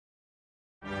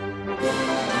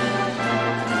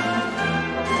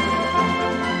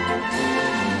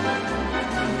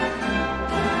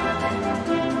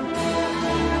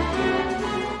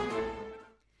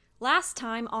last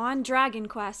time on Dragon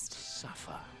Quest.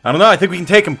 Suffer. I don't know, I think we can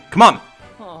take him. Come on.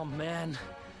 Oh man,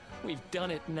 we've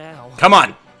done it now. Come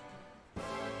on.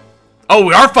 Oh,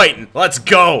 we are fighting. Let's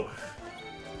go.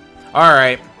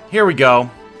 Alright, here we go.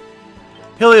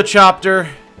 Helichopter,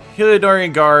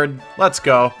 Heliodorian Guard. Let's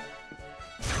go.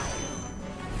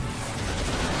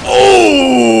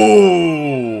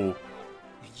 Oh!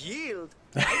 Yield?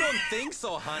 I don't think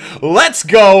so, honey. Let's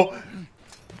go.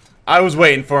 I was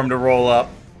waiting for him to roll up.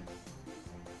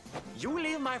 You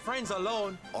leave my friends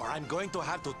alone, or I'm going to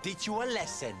have to teach you a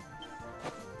lesson.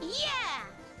 Yeah,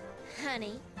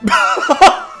 honey.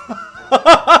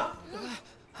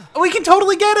 We can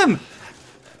totally get him.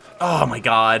 Oh my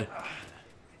god.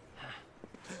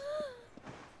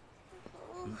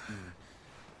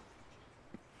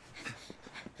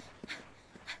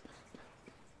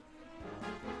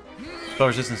 Spell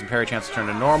resistance and parry chance to turn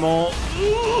to normal.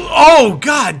 Oh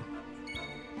god.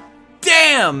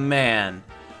 Damn, man.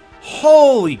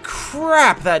 Holy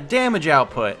crap, that damage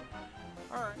output.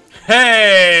 Alright.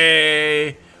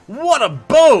 Hey! What a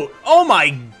boat! Oh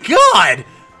my god!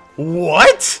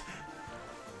 What?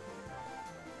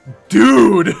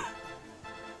 Dude!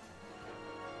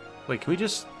 Wait, can we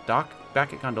just dock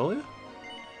back at Gondolia?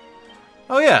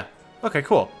 Oh yeah. Okay,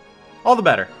 cool. All the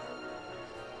better.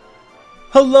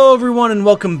 Hello everyone and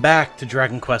welcome back to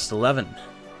Dragon Quest XI.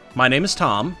 My name is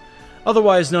Tom,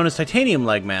 otherwise known as Titanium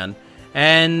Legman,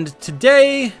 and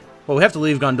today, well, we have to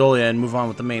leave Gondolia and move on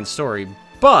with the main story,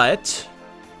 but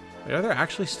wait, are there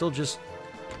actually still just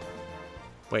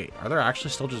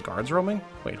guards roaming?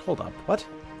 Wait, hold up. What?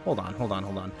 Hold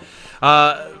on.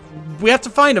 We have to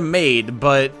find a maid,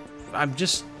 but I'm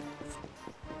just...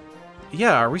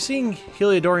 Yeah, are we seeing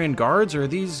Heliodorian guards, or are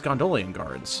these Gondolian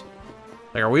guards?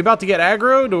 Like, are we about to get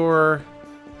aggroed, or...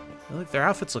 Look, their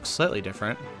outfits look slightly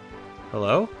different.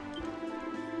 Hello?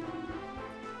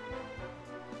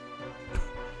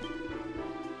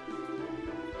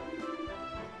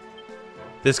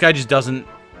 This guy just doesn't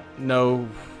know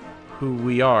who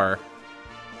we are.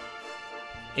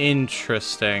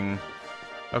 Interesting.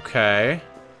 Okay.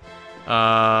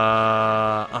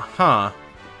 Uh-huh.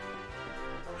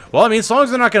 Well, I mean, as long as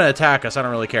they're not going to attack us, I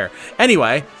don't really care.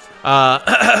 Anyway,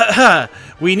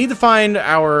 we need to find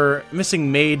our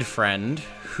missing maid friend,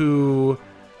 who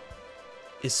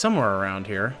is somewhere around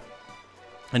here,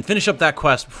 and finish up that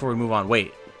quest before we move on.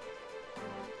 Wait.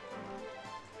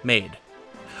 Maid.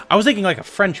 I was thinking like a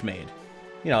French maid.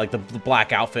 You know, like the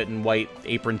black outfit and white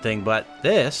apron thing, but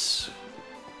this...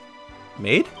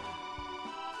 Maid?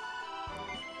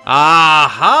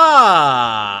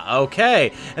 Aha!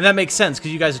 Okay. And that makes sense,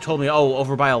 because you guys have told me, oh,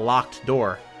 over by a locked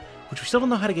door. Which we still don't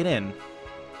know how to get in.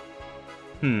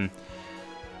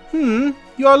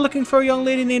 You are looking for a young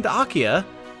lady named Akia?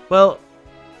 Well,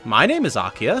 my name is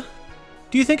Akia.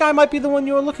 Do you think I might be the one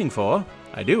you are looking for?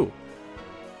 I do.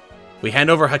 We hand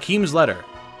over Hakim's letter.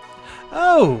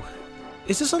 Oh,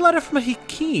 is this a letter from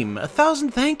Hakim?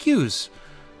 1,000 thank yous.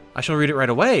 I shall read it right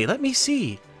away. Let me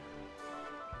see.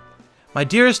 My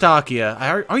dearest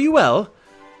Akia, are you well?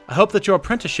 I hope that your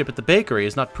apprenticeship at the bakery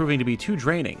is not proving to be too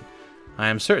draining. I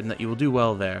am certain that you will do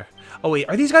well there. Oh wait,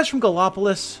 are these guys from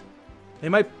Gallopolis? They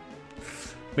might...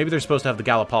 Maybe they're supposed to have the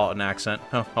Gallipolitan accent.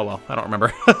 Oh well, I don't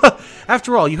remember.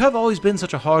 After all, you have always been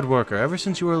such a hard worker ever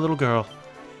since you were a little girl.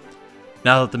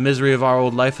 Now that the misery of our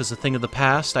old life is a thing of the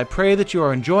past, I pray that you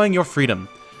are enjoying your freedom.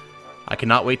 I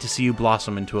cannot wait to see you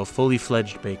blossom into a fully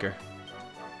fledged baker.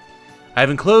 I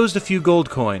have enclosed a few gold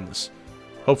coins.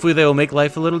 Hopefully they will make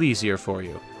life a little easier for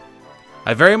you.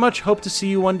 I very much hope to see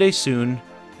you one day soon,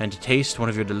 and to taste one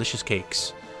of your delicious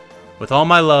cakes. With all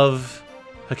my love,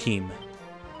 Hakim.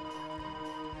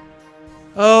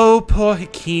 Oh, poor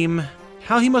Hakim.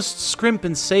 How he must scrimp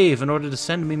and save in order to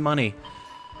send me money.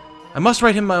 I must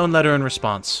write him my own letter in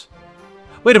response.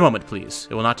 Wait a moment, please.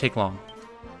 It will not take long.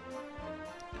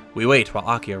 We wait while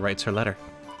Akia writes her letter.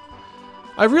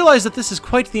 I realize that this is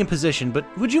quite the imposition, but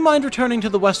would you mind returning to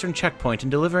the western checkpoint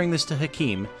and delivering this to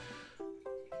Hakim?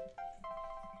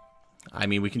 I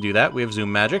mean, we can do that. We have Zoom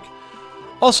magic.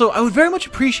 Also, I would very much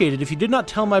appreciate it if you did not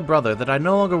tell my brother that I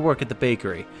no longer work at the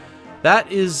bakery. That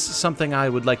is something I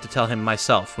would like to tell him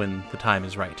myself when the time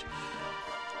is right.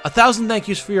 1,000 thank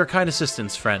yous for your kind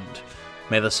assistance, friend.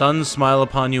 May the sun smile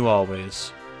upon you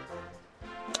always.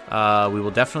 We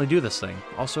will definitely do this thing.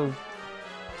 Also,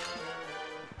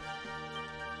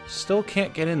 still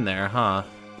can't get in there, huh?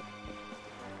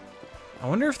 I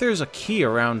wonder if there's a key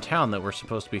around town that we're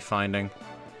supposed to be finding.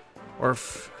 Or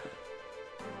if...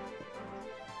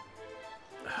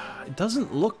 It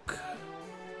doesn't look...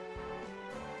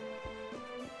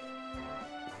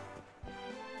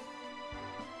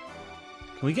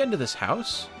 Can we get into this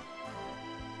house?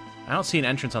 I don't see an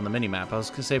entrance on the minimap. I was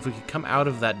gonna say if we could come out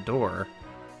of that door,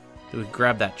 that we could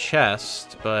grab that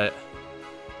chest, but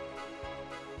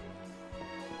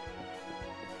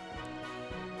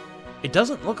it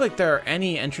doesn't look like there are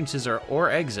any entrances or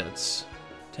exits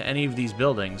to any of these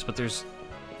buildings, but there's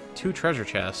 2 treasure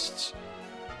chests.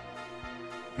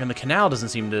 And the canal doesn't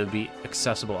seem to be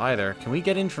accessible either. Can we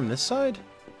get in from this side?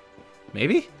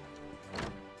 Maybe?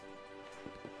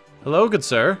 Hello, good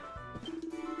sir.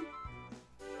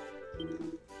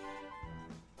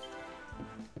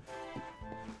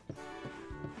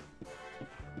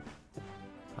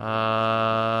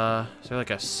 Is there like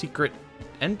a secret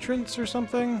entrance or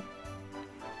something?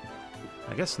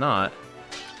 I guess not.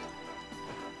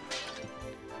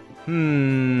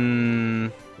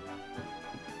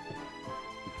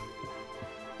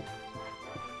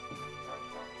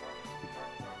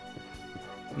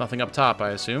 Nothing up top,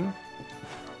 I assume.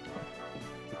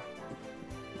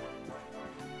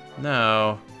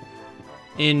 No.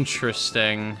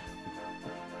 Interesting.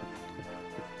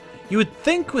 You would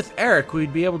think with Eric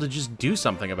we'd be able to just do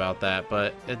something about that,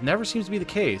 but it never seems to be the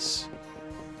case.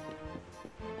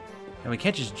 And we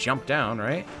can't just jump down,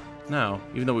 right? No,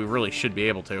 even though we really should be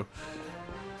able to.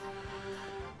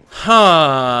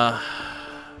 Huh.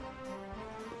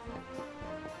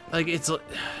 Like,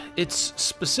 it's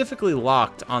specifically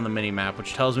locked on the minimap,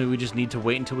 which tells me we just need to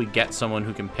wait until we get someone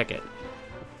who can pick it.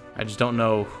 I just don't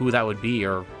know who that would be,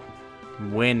 or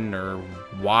when, or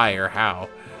why, or how.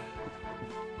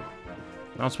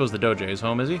 I don't suppose the Doge is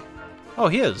home, is he? Oh,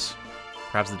 he is.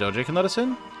 Perhaps the Doge can let us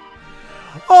in?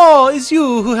 Oh, it's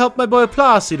you who helped my boy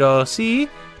Placido, see?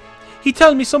 He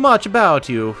told me so much about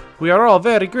you. We are all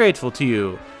very grateful to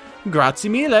you. Grazie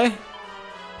mille.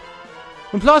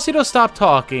 When Placido stopped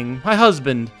talking, my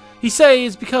husband, he say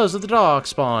it's because of the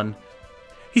darkspawn.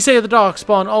 He say the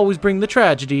darkspawn always bring the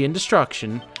tragedy and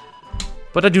destruction.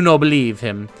 But I do not believe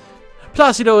him.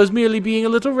 Placido is merely being a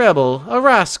little rebel, a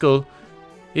rascal.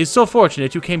 He is so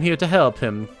fortunate you came here to help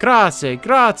him. Grazie,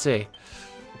 grazie.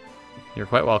 You're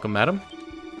quite welcome, madam.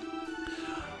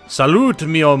 Salute,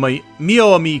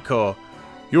 mio amico.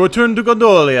 You return to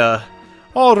Gondolia.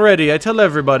 Already I tell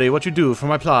everybody what you do for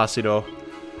my Placido.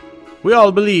 We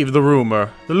all believe the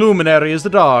rumor. The luminary is the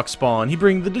darkspawn. He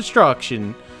brings the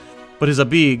destruction. But it's a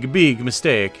big, big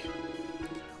mistake.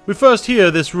 We first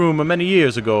hear this rumor many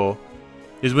years ago.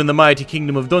 Is when the mighty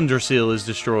kingdom of Dundersill is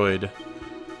destroyed.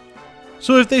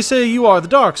 So if they say you are the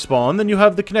darkspawn, then you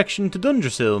have the connection to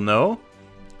Dundersill, no?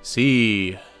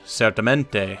 Si,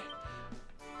 certamente.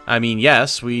 I mean,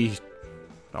 yes, we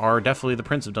are definitely the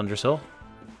Prince of Dundersill.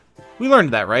 We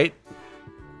learned that, right?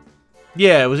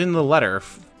 Yeah, it was in the letter.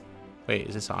 Wait,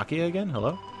 is this Akia again?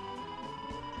 Hello?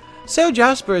 So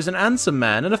Jasper is an handsome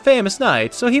man and a famous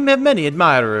knight, so he may have many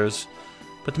admirers.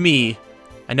 But me,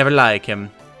 I never like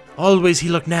him. Always he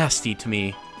look nasty to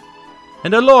me.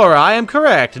 And Alora, I am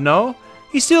correct, no?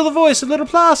 He's still the voice of little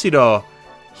Placido.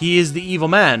 He is the evil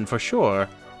man, for sure.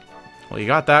 Well, you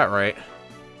got that right.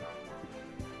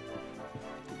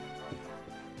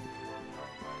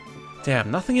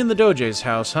 Damn, nothing in the Doge's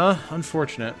house, huh?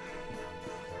 Unfortunate.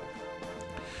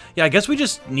 Yeah, I guess we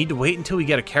just need to wait until we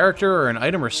get a character or an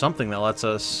item or something that lets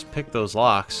us pick those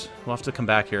locks. We'll have to come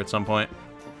back here at some point.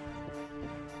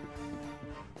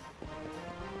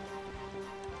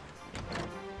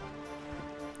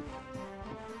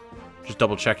 Just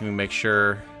double checking to make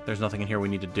sure there's nothing in here we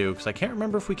need to do, because I can't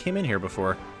remember if we came in here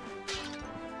before.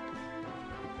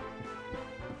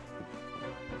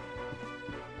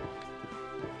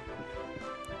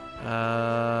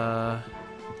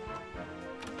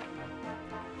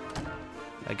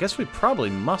 I guess we probably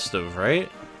must have, right?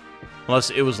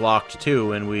 Unless it was locked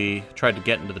too and we tried to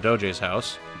get into the Doge's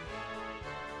house.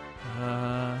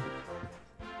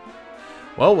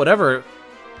 Well, whatever.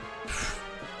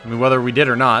 I mean, whether we did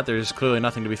or not, there's clearly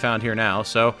nothing to be found here now,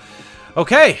 so...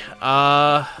 Okay,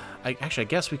 actually, I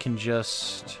guess we can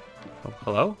just... Oh,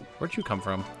 hello? Where'd you come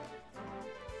from?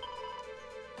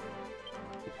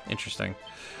 Interesting.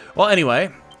 Well, anyway.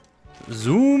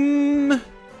 Zoom...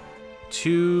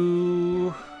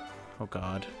 to... Oh,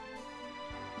 God.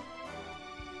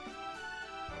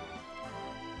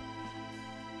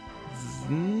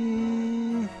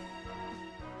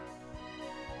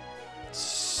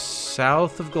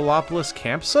 South of Gallopolis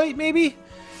campsite, maybe?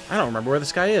 I don't remember where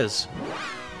this guy is.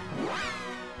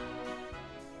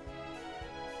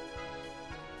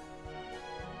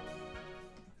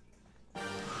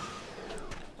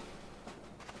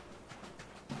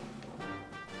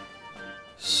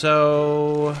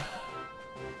 So...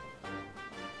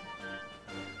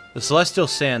 the Celestial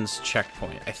Sands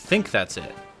checkpoint. I think that's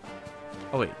it.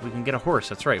 Oh wait, we can get a horse.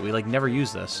 That's right. We, like, never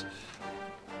use this.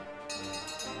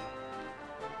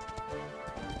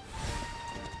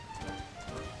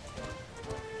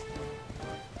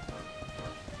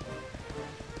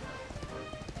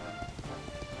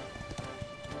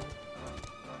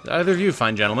 Either of you,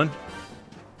 fine gentlemen.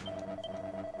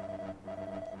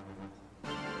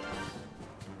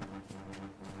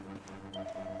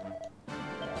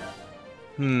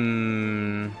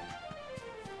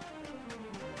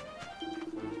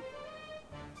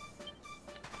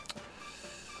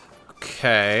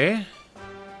 Okay.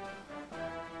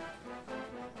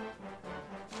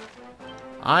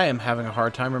 I am having a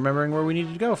hard time remembering where we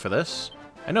needed to go for this.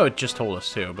 I know it just told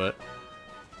us to, but...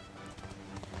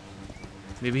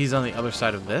 maybe he's on the other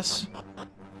side of this?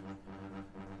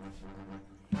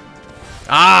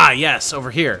 Ah, yes,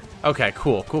 over here. Okay,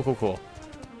 cool, cool, cool, cool.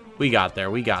 We got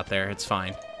there, it's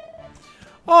fine.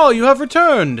 Oh, you have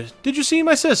returned! Did you see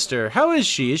my sister? How is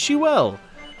she? Is she well?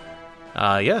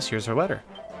 Yes, here's her letter.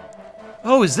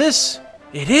 Oh, is this?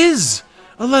 It is!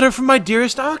 A letter from my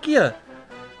dearest Akia!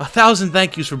 1,000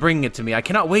 thank yous for bringing it to me. I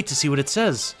cannot wait to see what it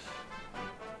says.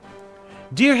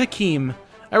 Dear Hakim,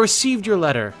 I received your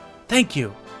letter. Thank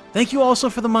you. Thank you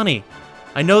also for the money.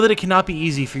 I know that it cannot be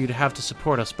easy for you to have to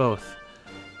support us both.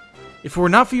 If it were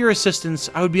not for your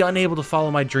assistance, I would be unable to follow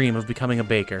my dream of becoming a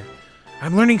baker.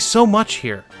 I'm learning so much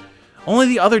here. Only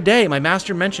the other day, my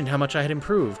master mentioned how much I had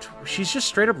improved. She's just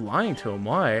straight up lying to him.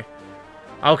 Why?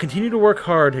 I'll continue to work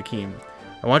hard, Hakim.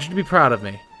 I want you to be proud of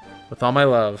me. With all my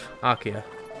love, Akia.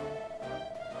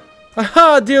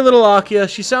 Aha, dear little Akia.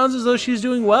 She sounds as though she's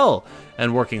doing well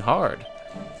and working hard.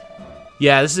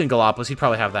 Yeah, this is in Galapagos. He'd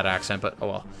probably have that accent, but oh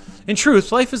well. In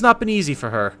truth, life has not been easy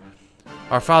for her.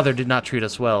 Our father did not treat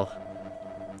us well.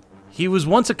 He was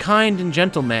once a kind and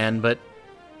gentle man, but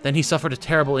then he suffered a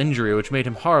terrible injury which made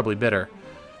him horribly bitter.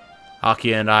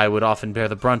 Akia and I would often bear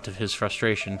the brunt of his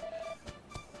frustration.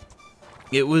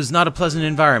 It was not a pleasant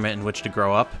environment in which to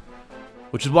grow up,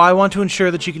 which is why I want to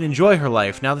ensure that she can enjoy her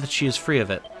life now that she is free of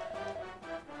it.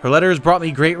 Her letter has brought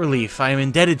me great relief. I am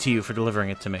indebted to you for delivering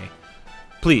it to me.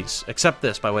 Please, accept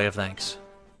this by way of thanks.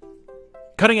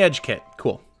 Cutting Edge Kit.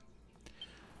 Cool.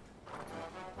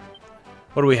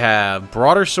 What do we have?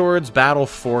 Broader swords, battle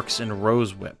forks, and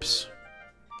rose whips.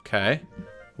 Okay.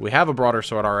 We have a broader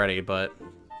sword already, but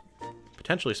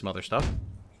potentially some other stuff.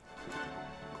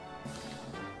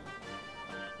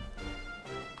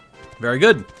 Very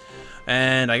good.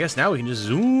 And I guess now we can just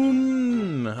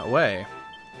zoom away.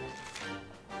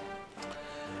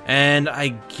 And I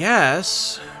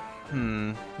guess... we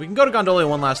can go to Gondolia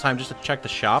one last time just to check the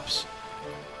shops.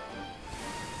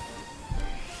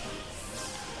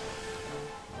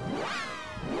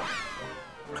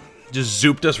 Just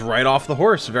zooped us right off the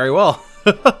horse. Very well.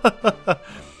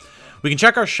 We can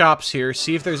check our shops here,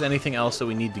 see if there's anything else that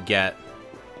we need to get.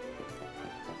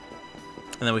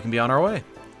 And then we can be on our way.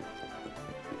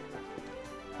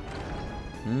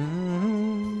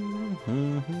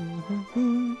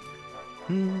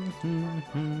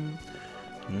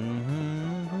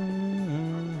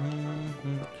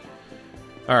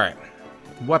 Alright.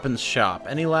 Weapons shop.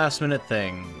 Any last minute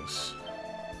things?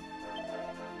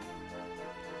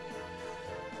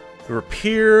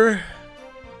 Rapier.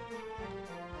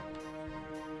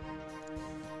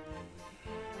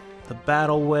 The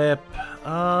battle whip.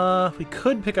 We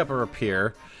could pick up a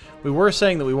rapier. We were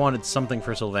saying that we wanted something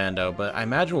for Sylvando, but I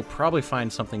imagine we'll probably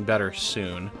find something better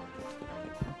soon.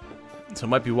 So it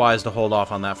might be wise to hold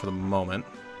off on that for the moment.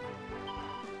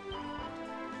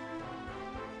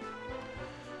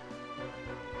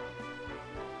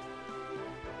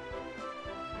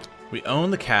 We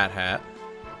own the cat hat.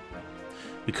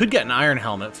 We could get an iron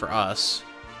helmet for us.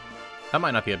 That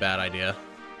might not be a bad idea.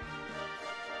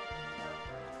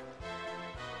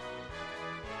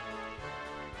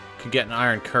 Could get an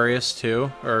iron cuirass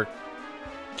too, or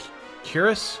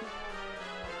cuirass?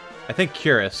 I think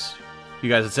cuirass. You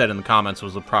guys had said in the comments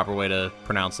was the proper way to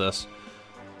pronounce this.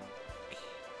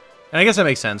 And I guess that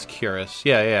makes sense. Cuirass.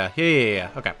 Yeah.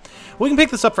 Okay. We can pick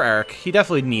this up for Eric. He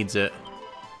definitely needs it.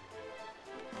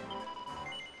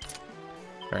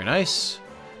 Very nice.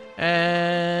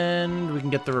 And we can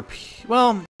get the repeat.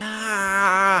 Well,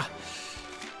 iron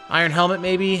helmet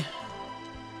maybe.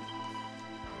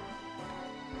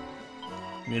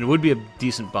 I mean, it would be a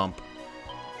decent bump.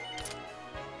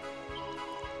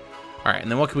 Alright,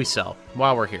 and then what can we sell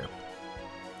while we're here?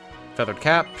 Feathered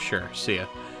cap? Sure, see ya.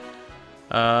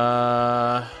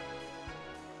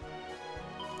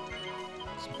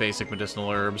 Some basic medicinal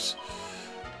herbs.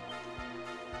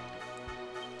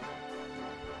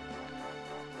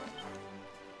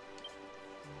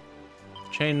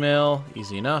 Chainmail,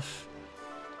 easy enough.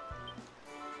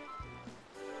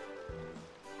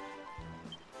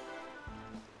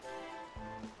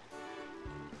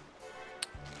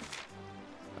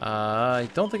 I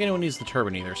don't think anyone needs the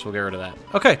turban either, so we'll get rid of that.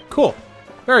 Okay, cool.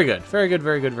 Very good, very good,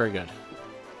 very good, very good.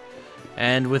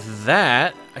 And with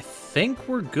that, I think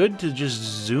we're good to just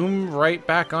zoom right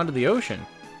back onto the ocean.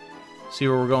 See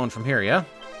where we're going from here, yeah?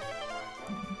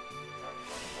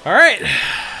 Alright,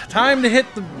 time to hit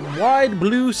the wide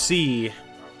blue sea.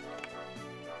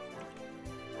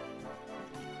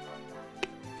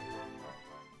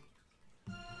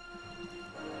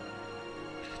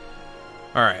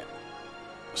 Alright,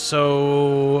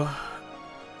 so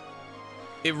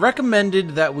it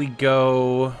recommended that we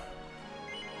go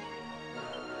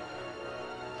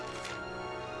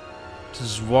to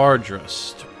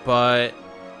Zwardrust, but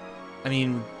I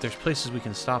mean, there's places we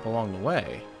can stop along the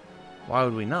way. Why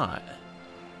would we not?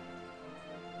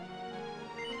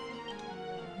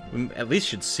 We at least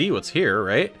should see what's here,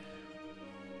 right?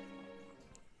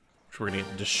 Which we're gonna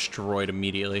get destroyed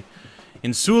immediately.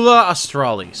 Insula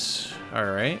Australis.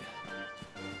 Alright.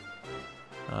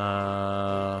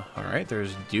 Alright,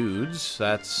 there's dudes.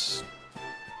 That's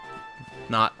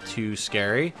not too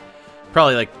scary.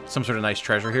 Probably like some sort of nice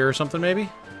treasure here or something, maybe?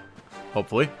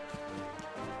 Hopefully.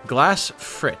 Glass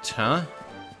Frit, huh?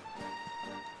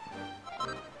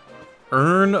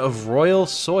 Urn of Royal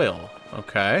Soil.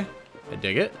 Okay. I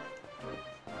dig it.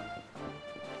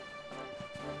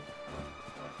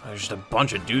 There's just a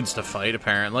bunch of dudes to fight,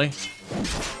 apparently.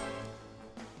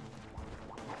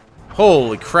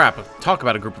 Holy crap. Talk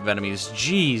about a group of enemies.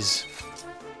 Jeez.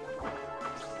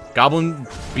 Goblin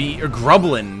Bee, or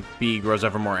Grublin Bee grows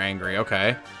ever more angry.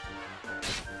 Okay.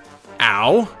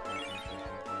 Ow.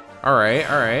 Alright,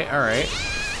 alright, alright.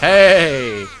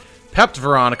 Hey! Pepped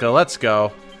Veronica, let's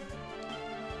go.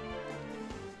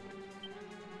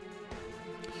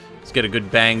 Let's get a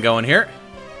good bang going here.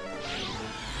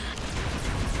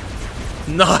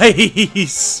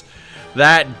 Nice!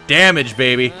 That damage,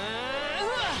 baby.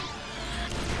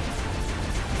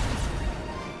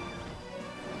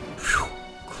 Whew.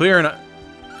 Clearing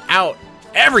out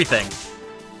everything.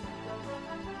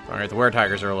 Alright, the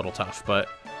were-tigers are a little tough, but...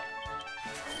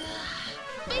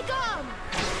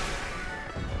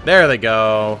 There they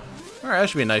go. Alright, that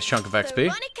should be a nice chunk of XP.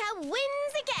 Veronica wins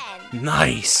again.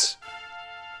 Nice!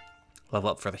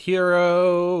 Level up for the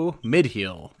hero.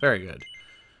 Mid-heal. Very good.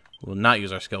 We'll not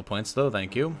use our skill points, though.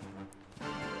 Thank you.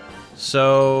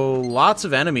 So, lots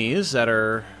of enemies that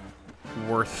are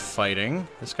worth fighting.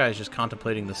 This guy's just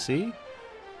contemplating the sea.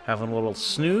 Having a little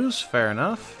snooze. Fair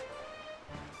enough.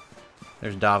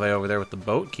 There's Dave over there with the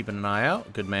boat, keeping an eye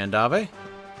out. Good man, Dave.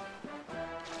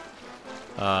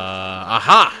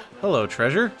 Aha! Hello,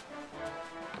 treasure.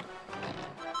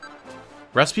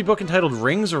 Recipe book entitled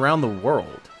Rings Around the World.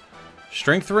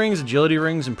 Strength rings, agility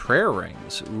rings, and prayer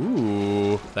rings.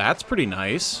 Ooh, that's pretty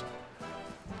nice.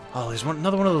 Oh, there's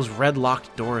another one of those red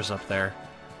locked doors up there.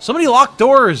 So many locked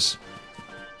doors!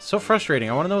 So frustrating.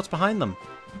 I want to know what's behind them.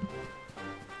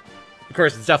 Of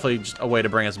course, it's definitely just a way to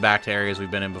bring us back to areas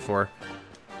we've been in before.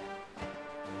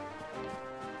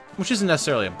 Which isn't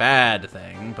necessarily a bad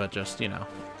thing, but just, you know,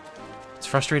 it's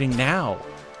frustrating now.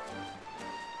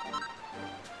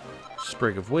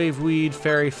 Sprig of waveweed,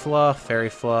 fairy fluff, fairy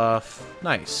fluff.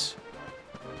 Nice.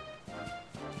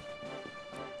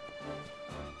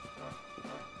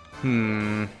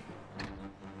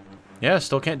 Yeah,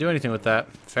 still can't do anything with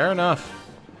that. Fair enough.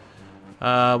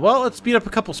 Well, let's beat up a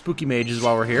couple spooky mages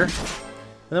while we're here. And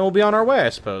then we'll be on our way, I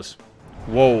suppose.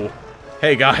 Whoa.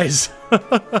 Hey, guys.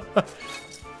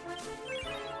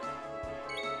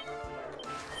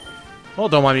 Well,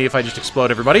 don't mind me if I just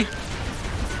explode everybody.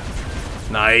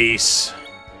 Nice.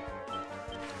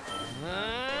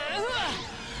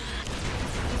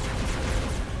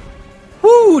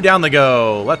 Woo! Down they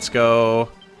go. Let's go.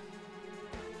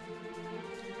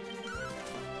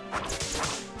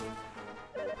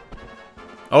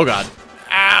 Oh, God.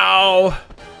 Ow!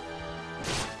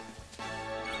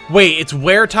 Wait, it's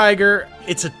were-tiger.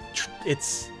 It's...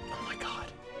 Oh, my God.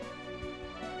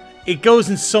 It goes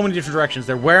in so many different directions.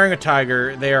 They're wearing a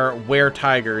tiger, they are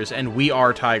were-tigers, and we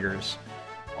are tigers.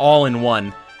 All in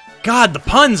one. God, the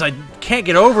puns! I can't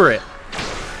get over it.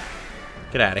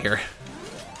 Get out of here.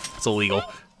 It's illegal.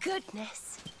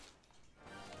 Goodness.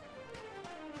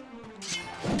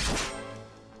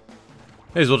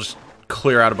 May as well just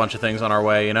clear out a bunch of things on our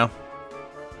way, you know?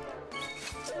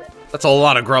 That's a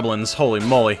lot of grublins. Holy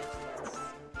moly.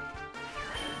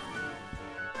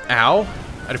 Ow.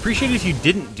 I'd appreciate it if you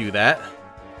didn't do that.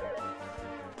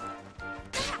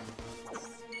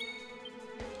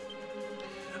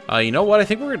 You know what? I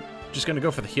think we're just gonna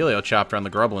go for the Heliochopter on the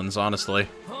grublins, honestly.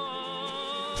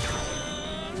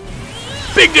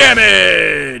 Big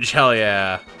damage! Hell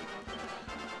yeah.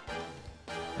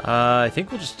 I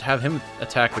think we'll just have him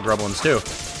attack the grublins, too.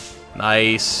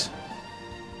 Nice.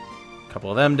 Couple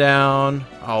of them down.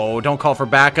 Oh, don't call for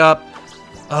backup.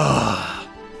 Ugh.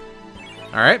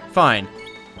 Alright, fine.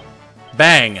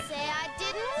 Bang. Say I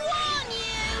didn't warn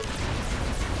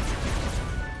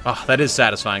you. Oh, that is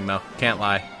satisfying, though. Can't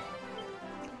lie.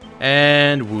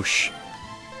 And whoosh.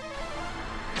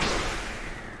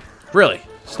 Really?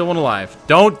 Still one alive.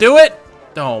 Don't do it!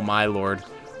 Oh, my lord.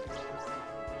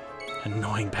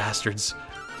 Annoying bastards.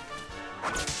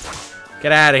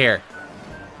 Get out of here.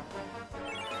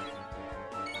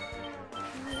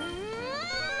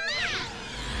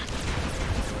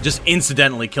 Just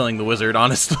incidentally killing the wizard,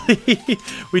 honestly.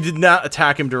 We did not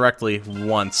attack him directly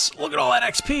once. Look at all that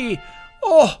XP!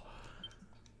 Oh!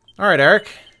 Alright, Eric.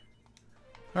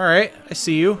 Alright, I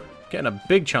see you. Getting a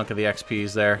big chunk of the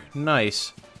XPs there.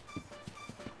 Nice.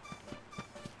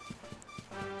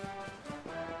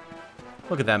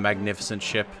 Look at that magnificent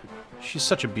ship. She's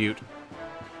such a beaut.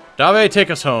 Dave,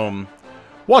 take us home.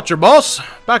 Watcher, boss.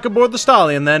 Back aboard the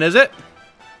Stallion, then, is it?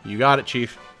 You got it,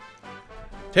 Chief.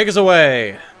 Take us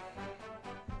away.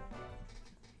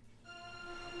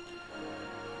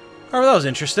 Alright, that was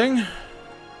interesting.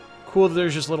 Cool that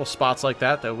there's just little spots like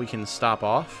that that we can stop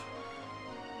off.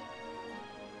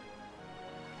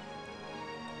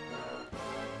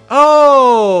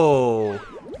 Oh!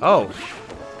 Oh.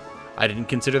 I didn't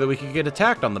consider that we could get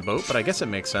attacked on the boat, but I guess it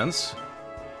makes sense.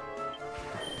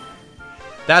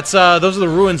 That's, those are the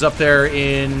ruins up there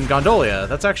in Gondolia.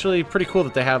 That's actually pretty cool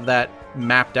that they have that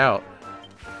mapped out.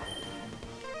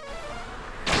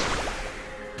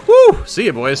 Woo! See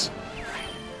ya, boys.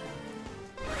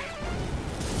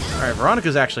 Alright,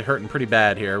 Veronica's actually hurting pretty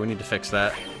bad here. We need to fix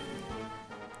that.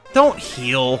 Don't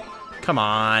heal. Come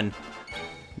on.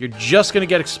 You're just gonna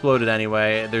get exploded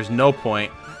anyway. There's no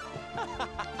point.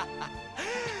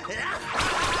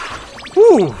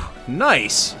 Whew!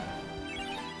 Nice!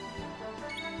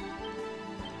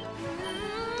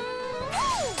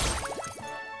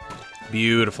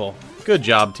 Beautiful. Good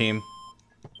job, team.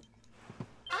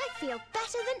 I feel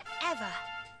better than ever.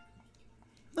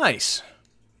 Nice.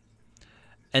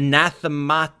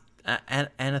 Anathemates?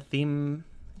 Anathemates.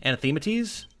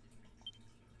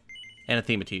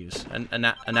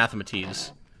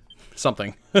 Anathemates.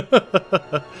 Something.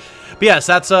 But yes,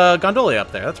 that's Gondolia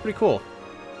up there. That's pretty cool.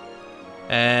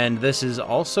 And this is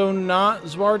also not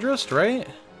Zwardrust, right?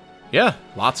 Yeah,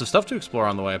 lots of stuff to explore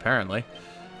on the way, apparently.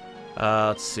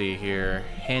 Let's see here.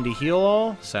 Handy heal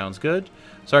all. Sounds good.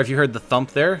 Sorry if you heard the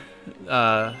thump there.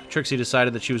 Trixie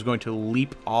decided that she was going to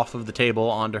leap off of the table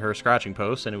onto her scratching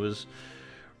post, and it was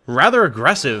rather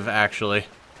aggressive, actually.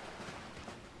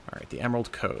 Alright, the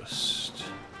Emerald Coast.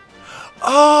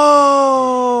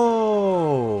 Oh!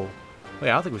 Wait,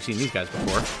 I don't think we've seen these guys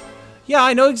before. Yeah,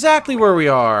 I know exactly where we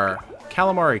are.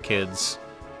 Calamari kids.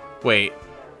 Wait.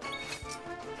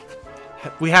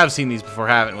 We have seen these before,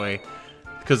 haven't we?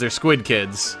 Because they're squid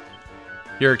kids.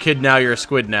 You're a kid now, you're a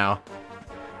squid now.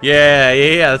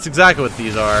 Yeah, that's exactly what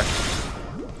these are.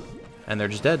 And they're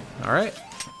just dead. Alright.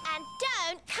 And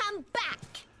don't come back.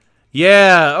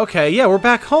 Yeah, okay, yeah, we're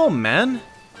back home, man.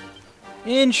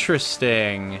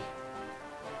 Interesting.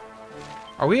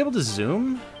 Are we able to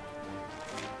zoom?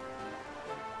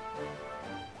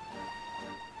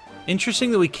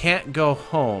 Interesting that we can't go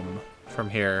home from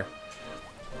here.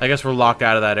 I guess we're locked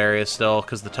out of that area still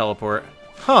because of the teleport.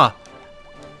 Huh.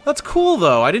 That's cool,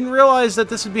 though. I didn't realize that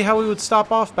this would be how we would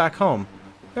stop off back home.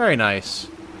 Very nice.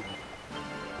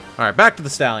 Alright, back to the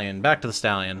Stallion. Back to the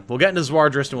Stallion. We'll get into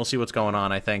Zwardrust and we'll see what's going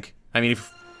on, I think. I mean,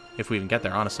 if we even get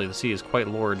there, honestly. The sea is quite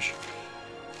large.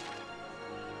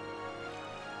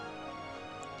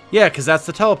 Yeah, because that's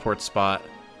the teleport spot.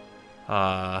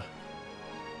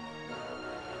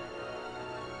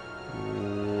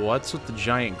 What's with the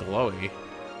giant glowy?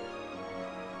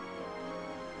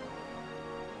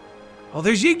 Oh,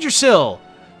 there's Yggdrasil!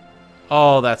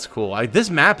 Oh, that's cool. This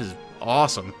map is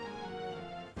awesome.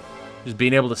 Just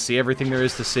being able to see everything there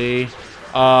is to see.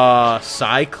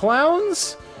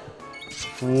 Cyclowns?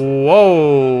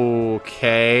 Whoa,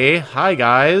 okay. Hi,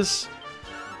 guys.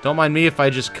 Don't mind me if I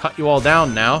just cut you all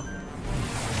down now.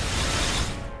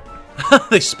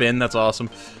 They spin, that's awesome.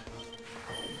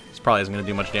 This probably isn't going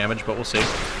to do much damage, but we'll see.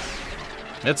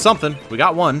 It's something. We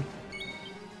got one.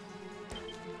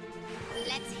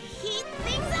 Let's heat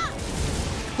things up.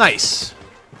 Nice.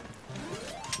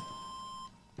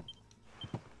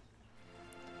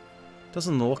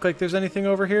 Doesn't look like there's anything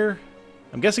over here.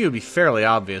 I'm guessing it would be fairly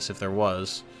obvious if there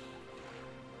was.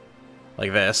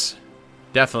 Like this.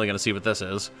 Definitely gonna see what this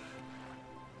is.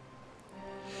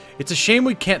 It's a shame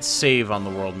we can't save on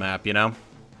the world map, you know?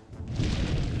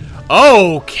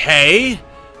 Okay!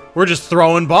 We're just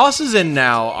throwing bosses in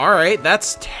now. Alright,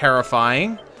 that's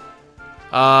terrifying.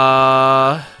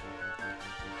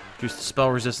 Reduce the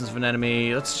spell resistance of an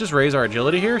enemy. Let's just raise our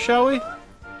agility here, shall we?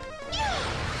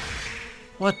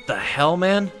 What the hell,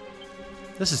 man?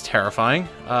 This is terrifying.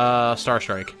 Star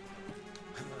Strike.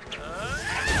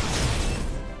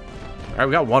 Alright,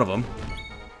 we got one of them.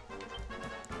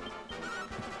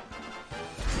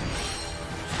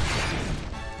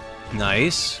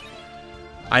 Nice.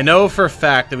 I know for a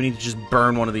fact that we need to just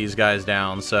burn one of these guys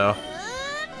down, so...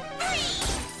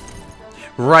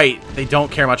 Right, they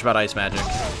don't care much about ice magic.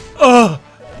 Ugh!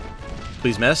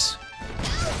 Please miss.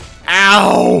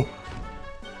 Ow!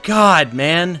 God,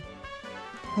 man.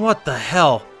 What the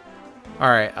hell?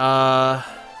 Alright,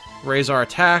 raise our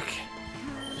attack.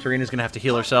 Serena's gonna have to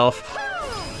heal herself.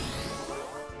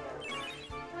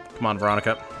 Come on,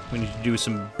 Veronica. We need to do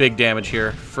some big damage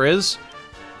here. Frizz.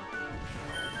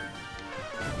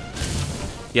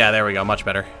 Yeah, there we go. Much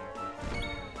better.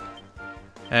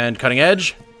 And Cutting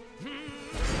Edge.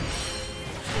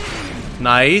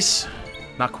 Nice.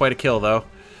 Not quite a kill, though.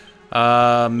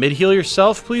 Mid-heal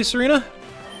yourself, please, Serena.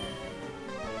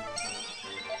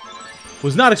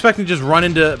 Was not expecting to just run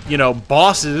into, you know,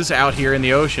 bosses out here in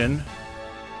the ocean.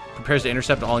 Prepares to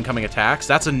intercept all incoming attacks.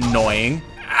 That's annoying.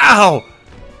 Ow!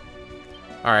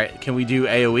 Alright, can we do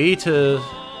AoE to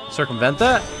circumvent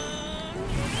that?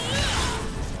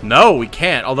 No, we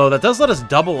can't. Although that does let us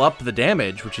double up the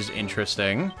damage, which is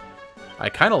interesting. I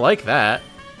kind of like that.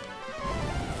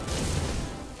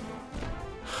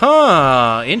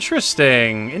 Huh,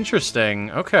 interesting. Interesting.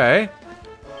 Okay.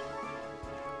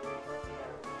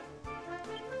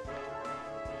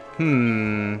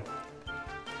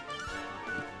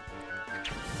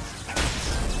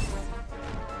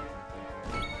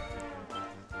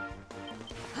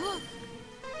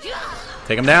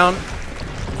 Take him down.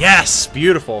 Yes!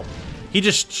 Beautiful. He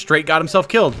just straight got himself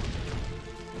killed.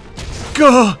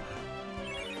 Gah!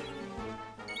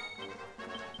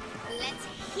 Let's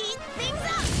heat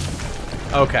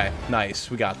things up. Okay,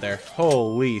 nice. We got there.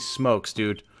 Holy smokes,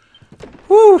 dude.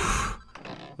 Whew!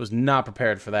 Was not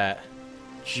prepared for that.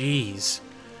 Jeez.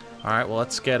 Alright, well,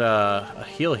 let's get a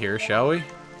heal here, shall we?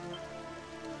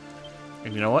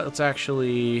 And you know what? Let's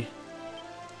actually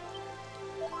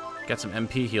get some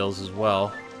MP heals as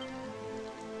well.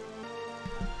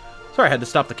 Sorry, I had to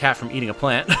stop the cat from eating a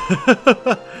plant.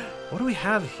 What do we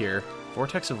have here?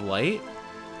 Vortex of Light?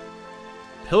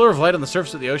 Pillar of Light on the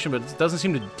surface of the ocean, but it doesn't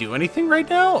seem to do anything right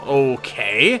now?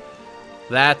 Okay.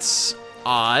 That's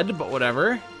odd, but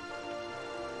whatever.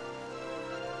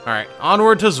 Alright,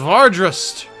 onward to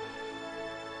Svardrust!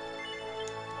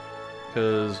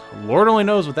 Because Lord only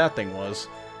knows what that thing was.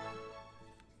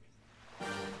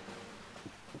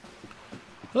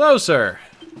 Hello, sir.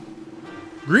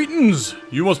 Greetings!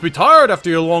 You must be tired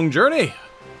after your long journey.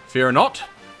 Fear not.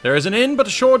 There is an inn but a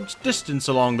short distance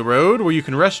along the road where you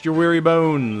can rest your weary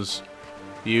bones.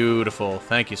 Beautiful.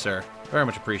 Thank you, sir. Very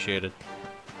much appreciated.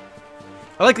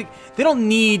 I like that they don't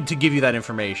need to give you that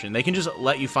information. They can just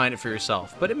let you find it for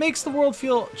yourself. But it makes the world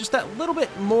feel just that little bit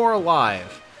more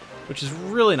alive, which is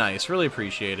really nice. Really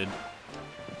appreciated.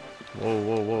 Whoa,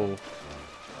 whoa,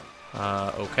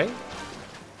 whoa. Okay.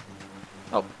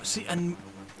 Oh, see, and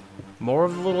more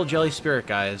of the little jelly spirit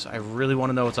guys. I really want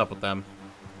to know what's up with them.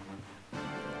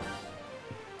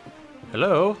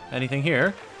 Hello? Anything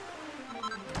here?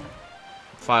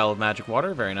 Phial of magic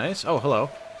water. Very nice. Oh,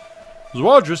 hello.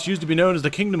 Zwardrus used to be known as the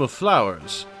Kingdom of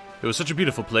Flowers. It was such a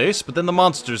beautiful place, but then the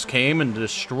monsters came and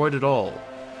destroyed it all.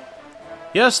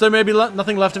 Yes, there may be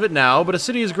nothing left of it now, but a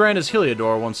city as grand as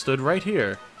Heliodor once stood right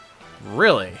here.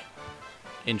 Really?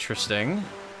 Interesting.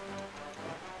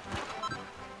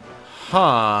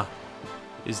 Huh.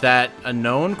 Is that a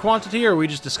known quantity, or are we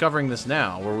just discovering this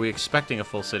now? Were we expecting a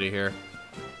full city here?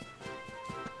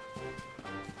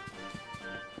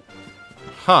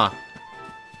 Huh.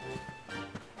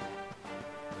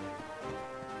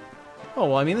 Oh,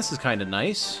 well, I mean, this is kind of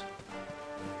nice.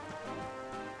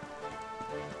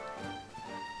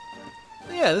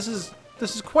 Yeah, this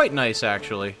is quite nice,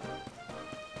 actually.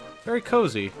 Very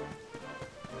cozy.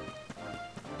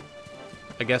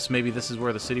 I guess maybe this is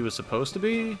where the city was supposed to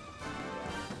be?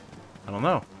 I don't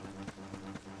know.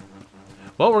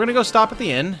 Well, we're going to go stop at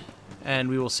the inn, and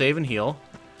we will save and heal.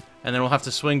 And then we'll have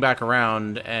to swing back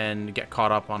around and get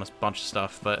caught up on a bunch of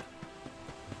stuff, but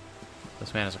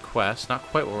this man has a quest. Not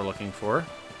quite what we're looking for.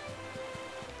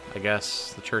 I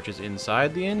guess the church is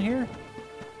inside the inn here?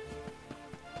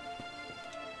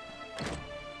 Yeah,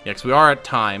 because we are at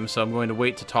time, so I'm going to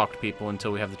wait to talk to people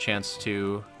until we have the chance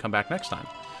to come back next time.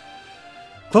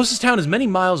 Closest town is many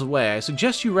miles away. I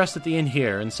suggest you rest at the inn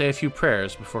here and say a few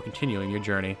prayers before continuing your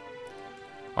journey.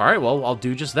 Alright, well, I'll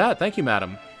do just that. Thank you,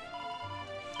 madam.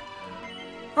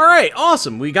 Alright,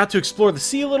 awesome. We got to explore the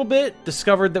sea a little bit,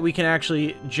 discovered that we can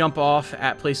actually jump off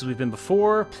at places we've been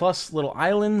before, plus little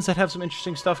islands that have some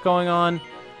interesting stuff going on.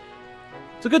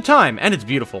 It's a good time, and it's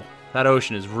beautiful. That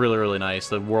ocean is really, really nice.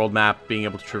 The world map, being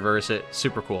able to traverse it,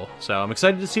 super cool. So I'm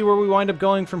excited to see where we wind up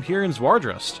going from here in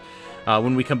Zwardrust.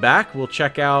 When we come back, we'll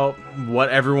check out what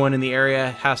everyone in the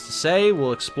area has to say.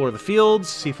 We'll explore the fields,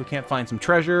 see if we can't find some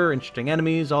treasure, interesting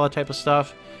enemies, all that type of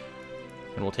stuff.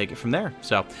 And we'll take it from there.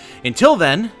 So, until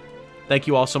then, thank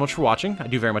you all so much for watching. I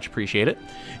do very much appreciate it.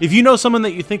 If you know someone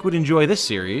that you think would enjoy this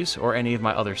series, or any of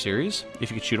my other series, if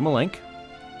you could shoot them a link,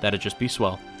 that'd just be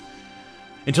swell.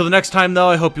 Until the next time, though,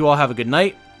 I hope you all have a good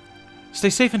night. Stay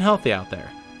safe and healthy out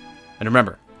there. And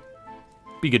remember,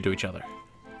 be good to each other.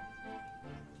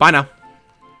 Bye now.